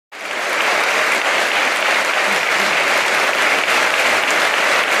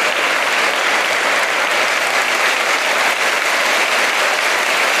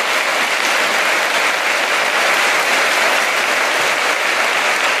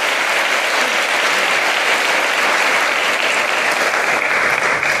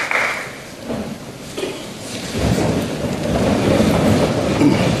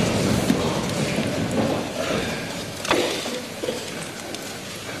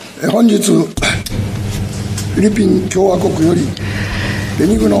It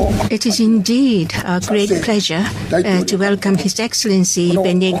is indeed a great pleasure to welcome His Excellency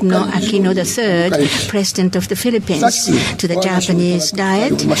Benigno Aquino III, President of the Philippines, to the Japanese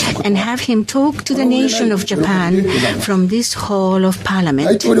Diet and have him talk to the nation of Japan from this Hall of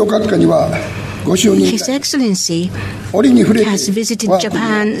Parliament. His Excellency has visited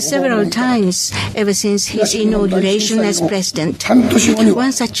Japan several times ever since his inauguration as President.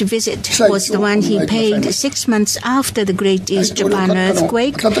 One such visit was the one he paid 6 months after the Great East Japan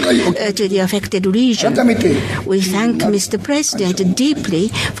earthquake to the affected region. We thank Mr. President deeply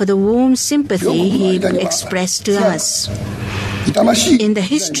for the warm sympathy he expressed to us. In the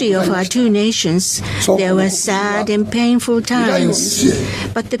history of our two nations, there were sad and painful times,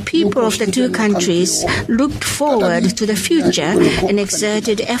 but the people of the two countries looked forward to the future and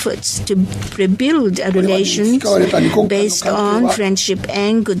exerted efforts to rebuild a relations based on friendship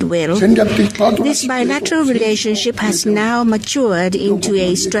and goodwill. This bilateral relationship has now matured into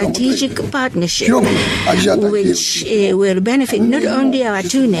a strategic partnership, which will benefit not only our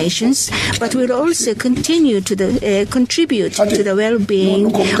two nations, but will also continue to contribute to the well-being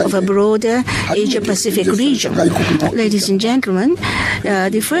of a broader Asia-Pacific region. Ladies and gentlemen,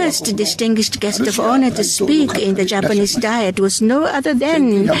 the first distinguished guest of honor to speak in the Japanese Diet was no other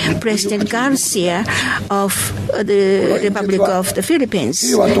than President Garcia of the Republic of the Philippines.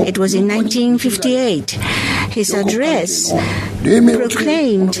 It was in 1958. His address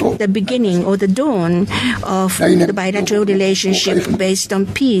proclaimed the beginning or the dawn of the bilateral relationship based on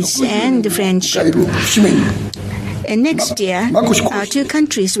peace and friendship. And next year, our two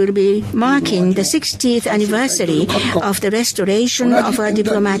countries will be marking the 60th anniversary of the restoration of our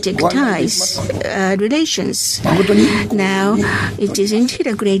diplomatic ties, relations. Now, it is indeed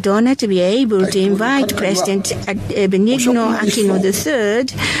a great honor to be able to invite President Benigno Aquino III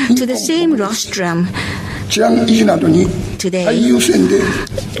to the same rostrum today.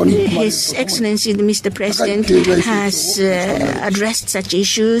 His Excellency, Mr. President, has addressed such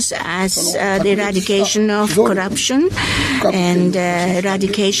issues as the eradication of corruption and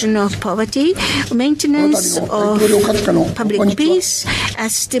eradication of poverty, maintenance of public peace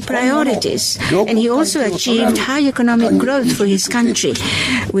as the priorities. And he also achieved high economic growth for his country.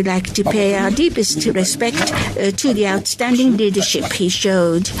 We'd like to pay our deepest respect to the outstanding leadership he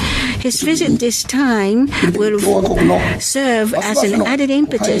showed. His visit this time will serve as an added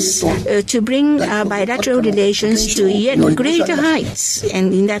impetus to bring our bilateral relations to yet greater heights,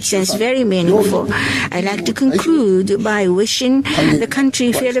 and in that sense very meaningful. I'd like to conclude by wishing the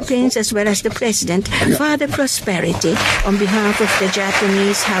country, Philippines, as well as the President, further prosperity on behalf of the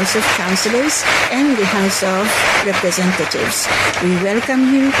Japanese House of Councillors and the House of Representatives. We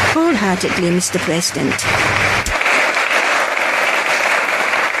welcome you wholeheartedly, Mr. President.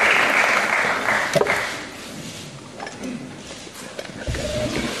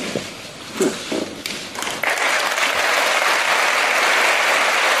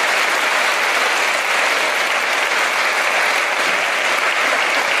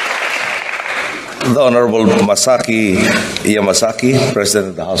 The Honorable Masaki Yamasaki, President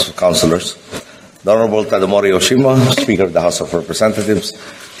of the House of Councillors, the Honorable Tadamori Oshima, Speaker of the House of Representatives,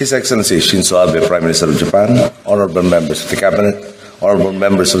 His Excellency Shinzo Abe, Prime Minister of Japan, Honorable Members of the Cabinet, Honorable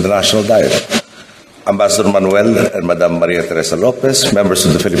Members of the National Diet, Ambassador Manuel and Madam Maria Teresa Lopez, members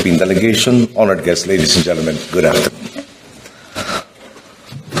of the Philippine delegation, honored guests, ladies and gentlemen, good afternoon.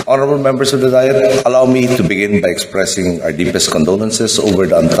 Honorable members of the Diet, allow me to begin by expressing our deepest condolences over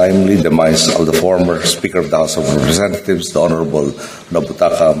the untimely demise of the former Speaker of the House of Representatives, the Honorable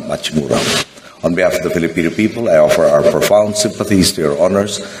Nobutaka Machimura. On behalf of the Filipino people, I offer our profound sympathies to your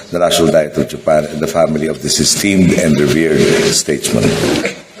honors, the National Diet of Japan, and the family of this esteemed and revered statesman.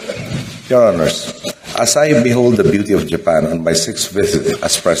 Your honors, as I behold the beauty of Japan on my 6th visit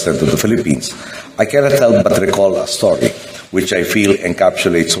as President of the Philippines, I cannot help but recall a story which I feel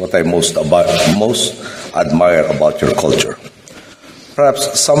encapsulates what I most admire about your culture.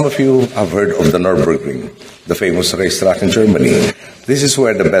 Perhaps some of you have heard of the Nürburgring, the famous racetrack in Germany. This is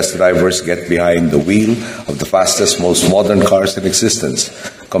where the best drivers get behind the wheel of the fastest, most modern cars in existence,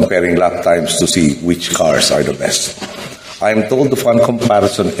 comparing lap times to see which cars are the best. I am told the fun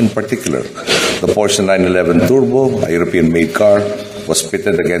comparison in particular, the Porsche 911 Turbo, a European-made car, was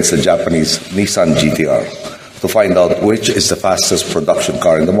pitted against the Japanese Nissan GTR to find out which is the fastest production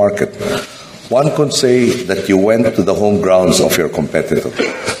car in the market. One could say that you went to the home grounds of your competitor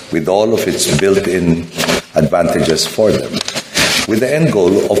with all of its built-in advantages for them, with the end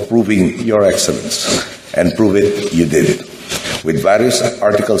goal of proving your excellence, and prove it you did, with various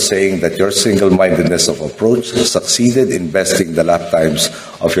articles saying that your single-mindedness of approach succeeded in besting the lap times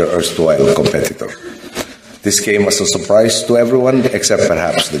of your erstwhile competitor. This came as a surprise to everyone except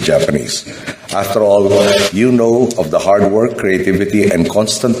perhaps the Japanese. After all, you know of the hard work, creativity, and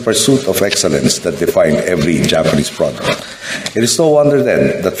constant pursuit of excellence that define every Japanese product. It is no wonder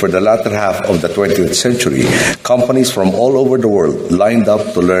then that for the latter half of the 20th century, companies from all over the world lined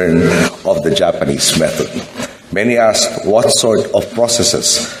up to learn of the Japanese method. Many asked what sort of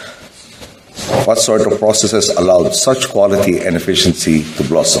processes allowed such quality and efficiency to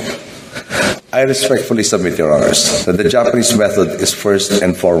blossom. I respectfully submit, Your Honors, that the Japanese method is first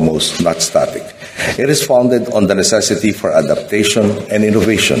and foremost not static. It is founded on the necessity for adaptation and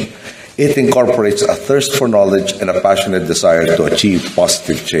innovation. It incorporates a thirst for knowledge and a passionate desire to achieve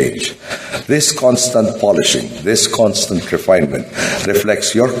positive change. This constant polishing, this constant refinement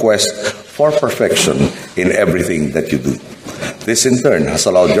reflects your quest for perfection in everything that you do. This in turn has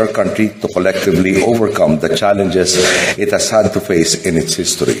allowed your country to collectively overcome the challenges it has had to face in its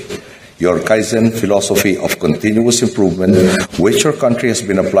history. Your Kaizen philosophy of continuous improvement, which your country has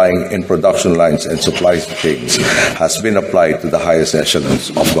been applying in production lines and supply chains, has been applied to the highest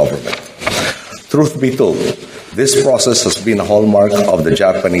echelons of government. Truth be told, this process has been a hallmark of the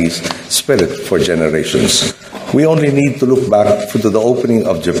Japanese spirit for generations. We only need to look back to the opening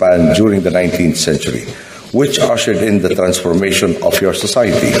of Japan during the 19th century, which ushered in the transformation of your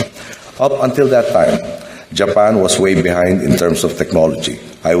society. Up until that time, Japan was way behind in terms of technology.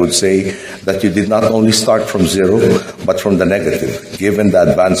 I would say that you did not only start from zero, but from the negative, given the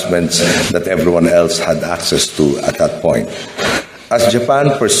advancements that everyone else had access to at that point. As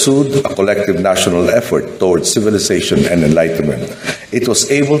Japan pursued a collective national effort towards civilization and enlightenment, it was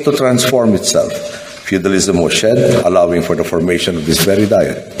able to transform itself. Feudalism was shed, allowing for the formation of this very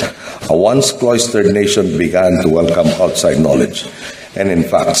diet. A once cloistered nation began to welcome outside knowledge, and in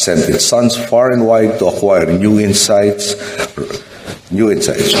fact sent its sons far and wide to acquire new insights.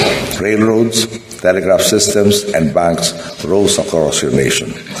 Railroads, telegraph systems, and banks rose across your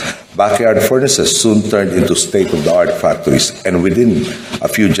nation. Backyard furnaces soon turned into state-of-the-art factories, and within a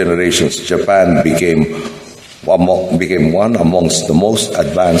few generations, Japan became one amongst the most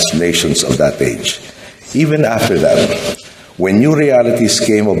advanced nations of that age. Even after that, when new realities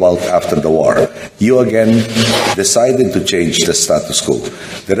came about after the war, you again decided to change the status quo,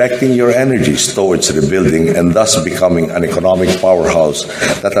 directing your energies towards rebuilding and thus becoming an economic powerhouse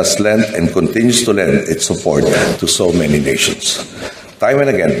that has lent and continues to lend its support to so many nations. Time and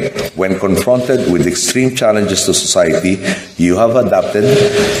again, when confronted with extreme challenges to society, you have adapted,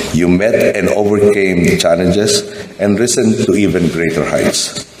 you met and overcame the challenges, and risen to even greater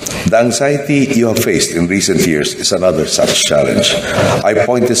heights. The anxiety you have faced in recent years is another such challenge. I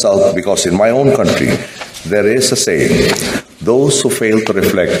point this out because in my own country, there is a saying, those who fail to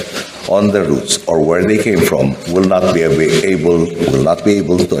reflect on their roots or where they came from will not be able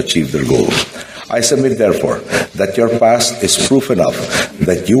to achieve their goal. I submit, therefore, that your past is proof enough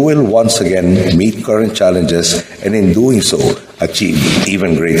that you will once again meet current challenges and in doing so, achieve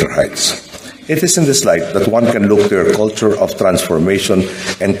even greater heights. It is in this light that one can look to your culture of transformation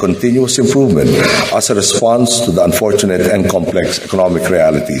and continuous improvement as a response to the unfortunate and complex economic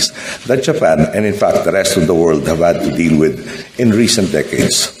realities that Japan and in fact the rest of the world have had to deal with in recent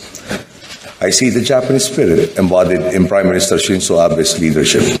decades. I see the Japanese spirit embodied in Prime Minister Shinzo Abe's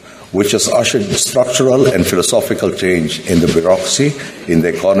leadership, which has ushered structural and philosophical change in the bureaucracy, in the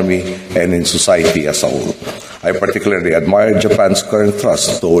economy, and in society as a whole. I particularly admire Japan's current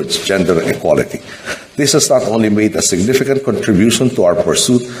thrust towards gender equality. This has not only made a significant contribution to our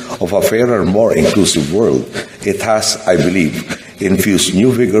pursuit of a fairer, more inclusive world, it has, I believe, infused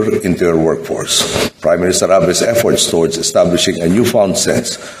new vigor into your workforce. Prime Minister Abe's efforts towards establishing a newfound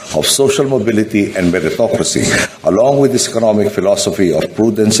sense of social mobility and meritocracy, along with his economic philosophy of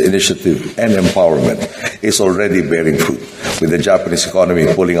prudence, initiative, and empowerment, is already bearing fruit, with the Japanese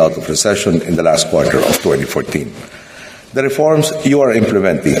economy pulling out of recession in the last quarter of 2014. The reforms you are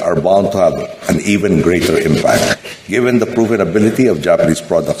implementing are bound to have an even greater impact, given the proven ability of Japanese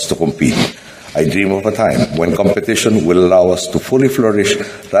products to compete. I dream of a time when competition will allow us to fully flourish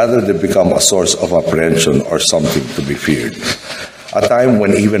rather than become a source of apprehension or something to be feared. A time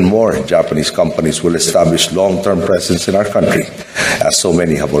when even more Japanese companies will establish long-term presence in our country, as so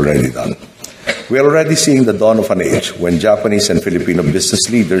many have already done. We are already seeing the dawn of an age when Japanese and Filipino business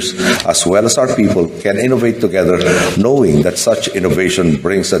leaders, as well as our people, can innovate together, knowing that such innovation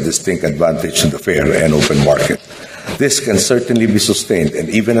brings a distinct advantage to the fair and open market. This can certainly be sustained and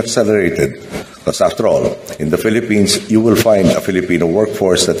even accelerated, because after all, in the Philippines, you will find a Filipino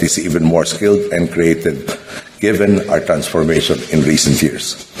workforce that is even more skilled and creative, given our transformation in recent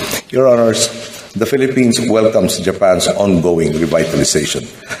years. Your Honors, The Philippines welcomes Japan's ongoing revitalization.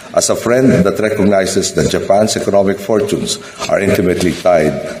 As a friend that recognizes that Japan's economic fortunes are intimately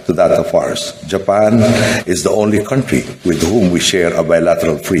tied to that of ours, Japan is the only country with whom we share a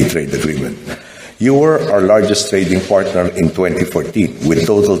bilateral free trade agreement. You were our largest trading partner in 2014, with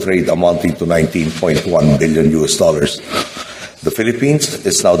total trade amounting to $19.1 billion. The Philippines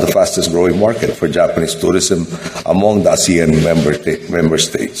is now the fastest growing market for Japanese tourism among the ASEAN member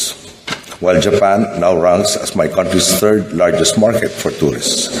states, while Japan now ranks as my country's third largest market for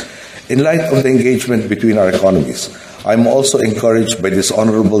tourists. In light of the engagement between our economies, I'm also encouraged by this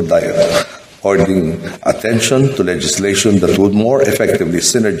honorable diet, ordering attention to legislation that would more effectively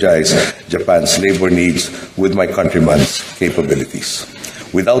synergize Japan's labor needs with my countrymen's capabilities.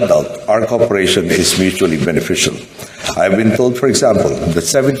 Without doubt, our cooperation is mutually beneficial. I've been told, for example, that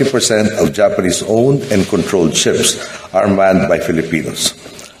 70% of Japanese-owned and controlled ships are manned by Filipinos.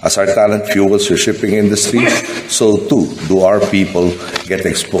 As our talent fuels your shipping industry, so too do our people get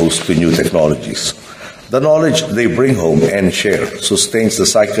exposed to new technologies. The knowledge they bring home and share sustains the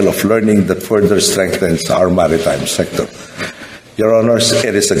cycle of learning that further strengthens our maritime sector. Your Honors,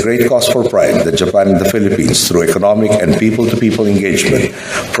 it is a great cause for pride that Japan and the Philippines, through economic and people-to-people engagement,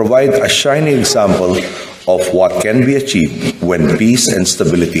 provide a shining example of what can be achieved when peace and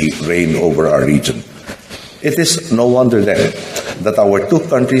stability reign over our region. It is no wonder then that our two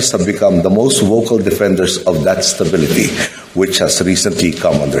countries have become the most vocal defenders of that stability, which has recently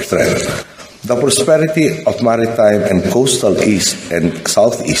come under threat. The prosperity of maritime and coastal East and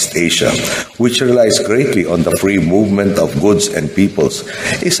Southeast Asia, which relies greatly on the free movement of goods and peoples,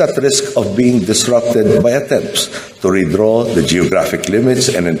 is at risk of being disrupted by attempts to redraw the geographic limits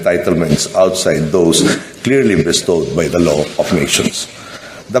and entitlements outside those clearly bestowed by the law of nations.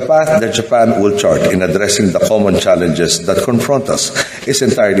 The path that Japan will chart in addressing the common challenges that confront us is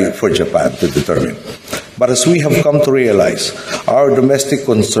entirely for Japan to determine. But as we have come to realize, our domestic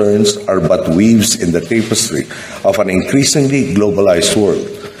concerns are but weaves in the tapestry of an increasingly globalized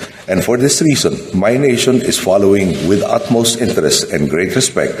world. And for this reason, my nation is following with utmost interest and great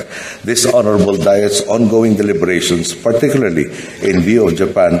respect this Honorable Diet's ongoing deliberations, particularly in view of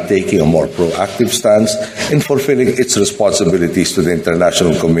Japan taking a more proactive stance in fulfilling its responsibilities to the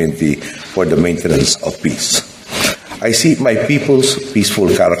international community for the maintenance of peace. I see my people's peaceful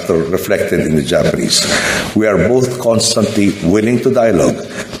character reflected in the Japanese. We are both constantly willing to dialogue,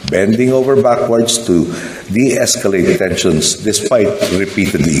 bending over backwards to de-escalate tensions despite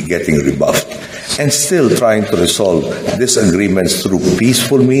repeatedly getting rebuffed, and still trying to resolve disagreements through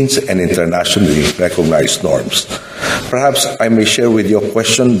peaceful means and internationally recognized norms. Perhaps I may share with you a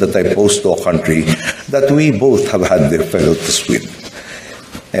question that I posed to a country that we both have had difficulties with.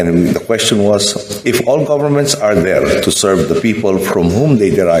 And the question was, if all governments are there to serve the people from whom they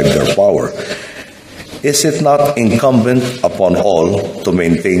derive their power, is it not incumbent upon all to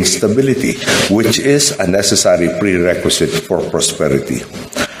maintain stability, which is a necessary prerequisite for prosperity?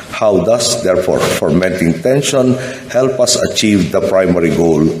 How does, therefore, fomenting tension help us achieve the primary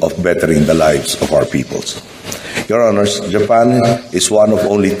goal of bettering the lives of our peoples? Your Honors, Japan is one of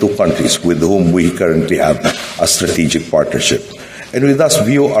only two countries with whom we currently have a strategic partnership, and we thus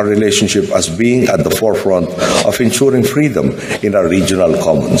view our relationship as being at the forefront of ensuring freedom in our regional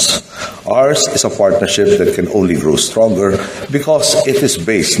commons. Ours is a partnership that can only grow stronger because it is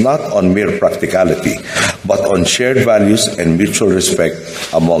based not on mere practicality, but on shared values and mutual respect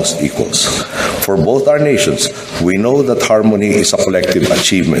amongst equals. For both our nations, we know that harmony is a collective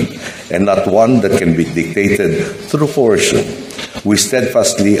achievement and not one that can be dictated through coercion. We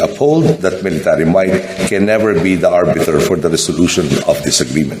steadfastly uphold that military might can never be the arbiter for the resolution of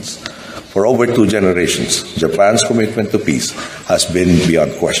disagreements. For over 2 generations, Japan's commitment to peace has been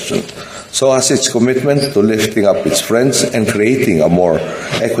beyond question. So has its commitment to lifting up its friends and creating a more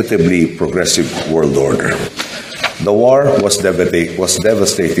equitably progressive world order. The war was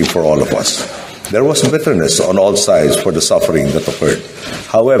devastating for all of us. There was bitterness on all sides for the suffering that occurred.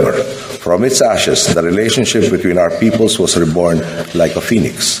 However, from its ashes, the relationship between our peoples was reborn like a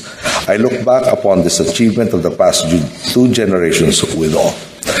phoenix. I look back upon this achievement of the past 2 generations with awe.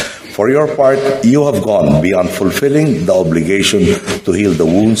 For your part, you have gone beyond fulfilling the obligation to heal the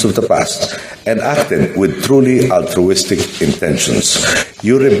wounds of the past and acted with truly altruistic intentions.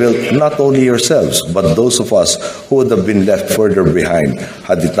 You rebuilt not only yourselves, but those of us who would have been left further behind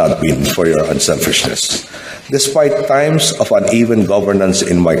had it not been for your unselfishness. Despite times of uneven governance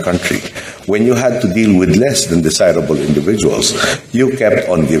in my country, when you had to deal with less than desirable individuals, you kept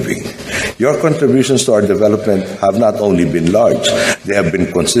on giving. Your contributions to our development have not only been large, they have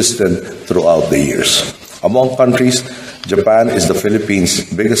been consistent throughout the years. Among countries Japan is the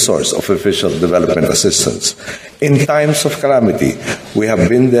Philippines' biggest source of official development assistance. In times of calamity, we have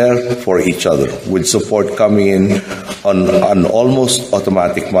been there for each other, with support coming in on an almost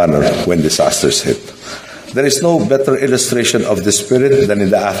automatic manner when disasters hit. There is no better illustration of this spirit than in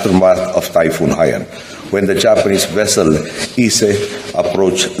the aftermath of Typhoon Haiyan, when the Japanese vessel Ise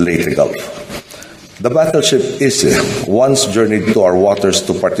approached Leyte Gulf. The battleship Ise once journeyed to our waters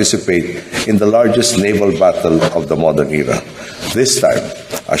to participate in the largest naval battle of the modern era. This time,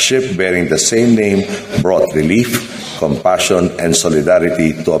 a ship bearing the same name brought relief, compassion, and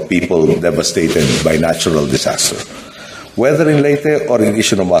solidarity to a people devastated by natural disaster. Whether in Leyte or in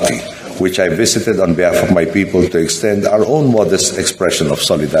Ishinomaki, which I visited on behalf of my people to extend our own modest expression of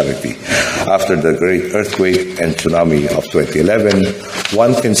solidarity. After the great earthquake and tsunami of 2011,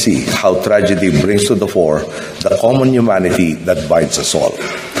 one can see how tragedy brings to the fore the common humanity that binds us all.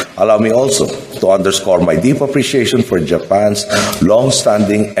 Allow me also to underscore my deep appreciation for Japan's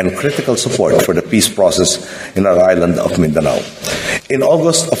long-standing and critical support for the peace process in our island of Mindanao. In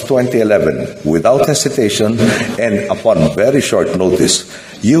August of 2011, without hesitation and upon very short notice,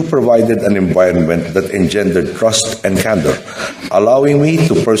 you provided an environment that engendered trust and candor, allowing me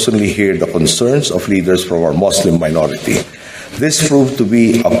to personally hear the concerns of leaders from our Muslim minority. This proved to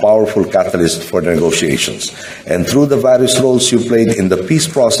be a powerful catalyst for negotiations, and through the various roles you played in the peace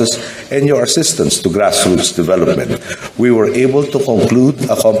process and your assistance to grassroots development, we were able to conclude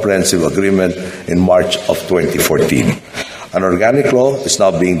a comprehensive agreement in March of 2014. An organic law is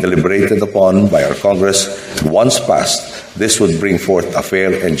now being deliberated upon by our Congress. Once passed, this would bring forth a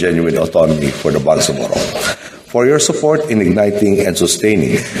fair and genuine autonomy for the Bangsamoro. For your support in igniting and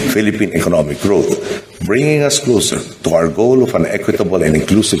sustaining Philippine economic growth, bringing us closer to our goal of an equitable and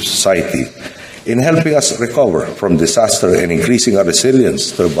inclusive society, in helping us recover from disaster and increasing our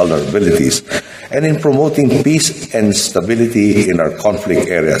resilience to vulnerabilities, and in promoting peace and stability in our conflict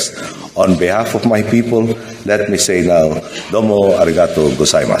areas. On behalf of my people, let me say now, domo arigato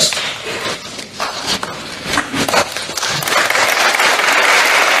gozaimasu.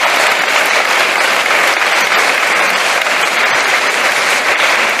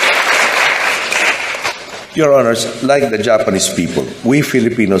 Your Honors, like the Japanese people, we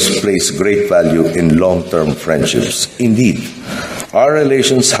Filipinos place great value in long-term friendships. Indeed, our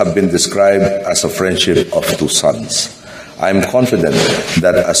relations have been described as a friendship of two suns. I am confident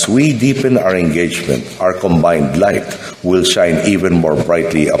that as we deepen our engagement, our combined light will shine even more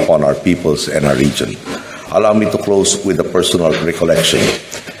brightly upon our peoples and our region. Allow me to close with a personal recollection.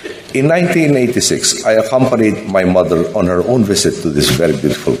 In 1986, I accompanied my mother on her own visit to this very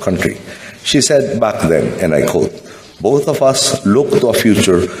beautiful country. She said back then, and I quote, "Both of us look to a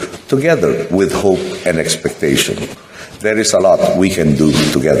future together with hope and expectation. There is a lot we can do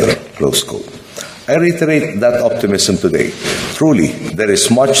together," close quote. I reiterate that optimism today. Truly, there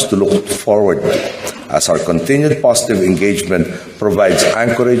is much to look forward to, as our continued positive engagement provides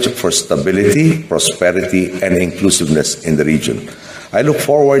anchorage for stability, prosperity, and inclusiveness in the region. I look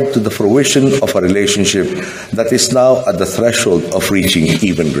forward to the fruition of a relationship that is now at the threshold of reaching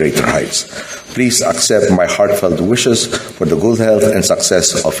even greater heights. Please accept my heartfelt wishes for the good health and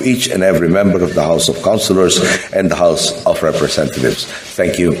success of each and every member of the House of Councillors and the House of Representatives.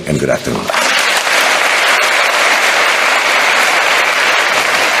 Thank you and good afternoon.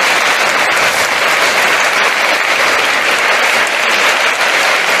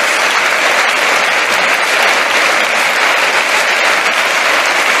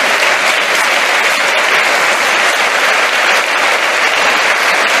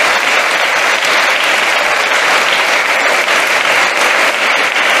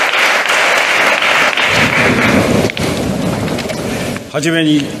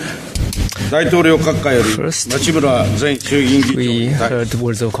 First, we heard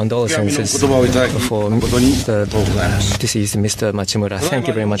words of condolences for the deceased Mr. Machimura. Thank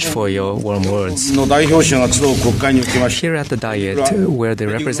you very much for your warm words. Here at the Diet, where the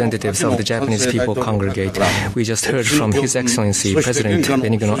representatives of the Japanese people congregate, we just heard from His Excellency President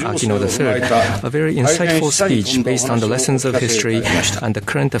Benigno Aquino III a very insightful speech based on the lessons of history and the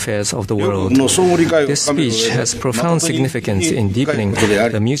current affairs of the world. This speech has profound significance in deepening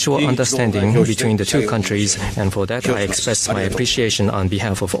the mutual understanding between the two countries, and for that I express my appreciation on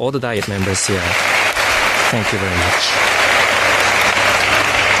behalf of all the Diet members here. Thank you very much.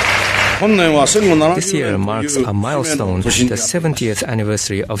 This year marks a milestone, the 70th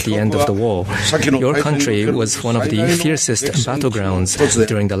anniversary of the end of the war. Your country was one of the fiercest battlegrounds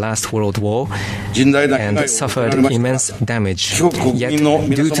during the last World War and suffered immense damage. Yet,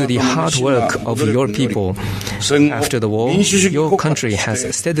 due to the hard work of your people, after the war, your country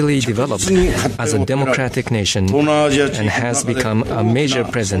has steadily developed as a democratic nation and has become a major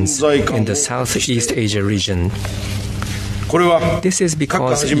presence in the Southeast Asia region. This is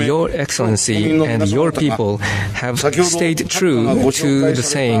because Your Excellency and your people have stayed true to the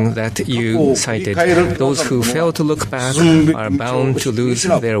saying that you cited. Those who fail to look back are bound to lose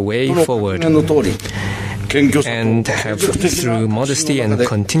their way forward, and have, through modesty and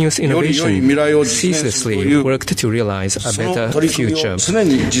continuous innovation, ceaselessly worked to realize a better future.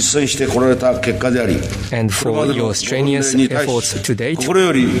 And for your strenuous efforts to date,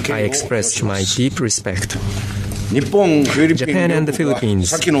 I express my deep respect. Japan and the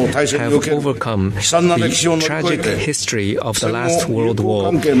Philippines have overcome the tragic history of the last World War,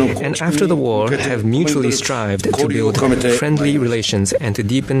 and after the war have mutually strived to build friendly relations and to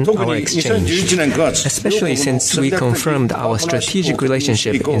deepen our exchange. Especially since we confirmed our strategic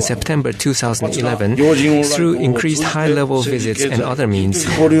relationship in September 2011 through increased high-level visits and other means,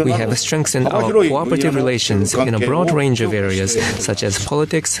 we have strengthened our cooperative relations in a broad range of areas such as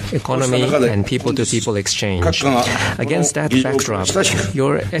politics, economy, and people-to-people exchange. Against that backdrop,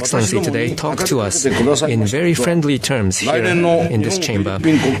 Your Excellency today talked to us in very friendly terms here in this chamber,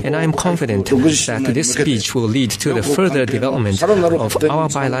 and I am confident that this speech will lead to the further development of our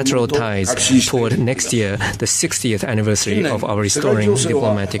bilateral ties toward next year, the 60th anniversary of our restoring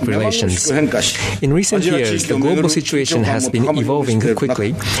diplomatic relations. In recent years, the global situation has been evolving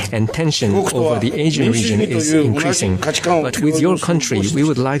quickly, and tension over the Asian region is increasing. But with your country, we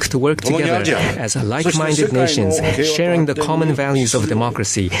would like to work together as like-minded nations, sharing the common values of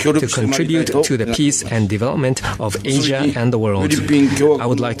democracy to contribute to the peace and development of Asia and the world. I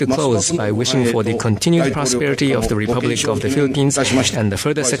would like to close by wishing for the continued prosperity of the Republic of the Philippines and the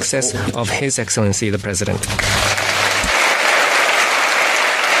further success of His Excellency the President.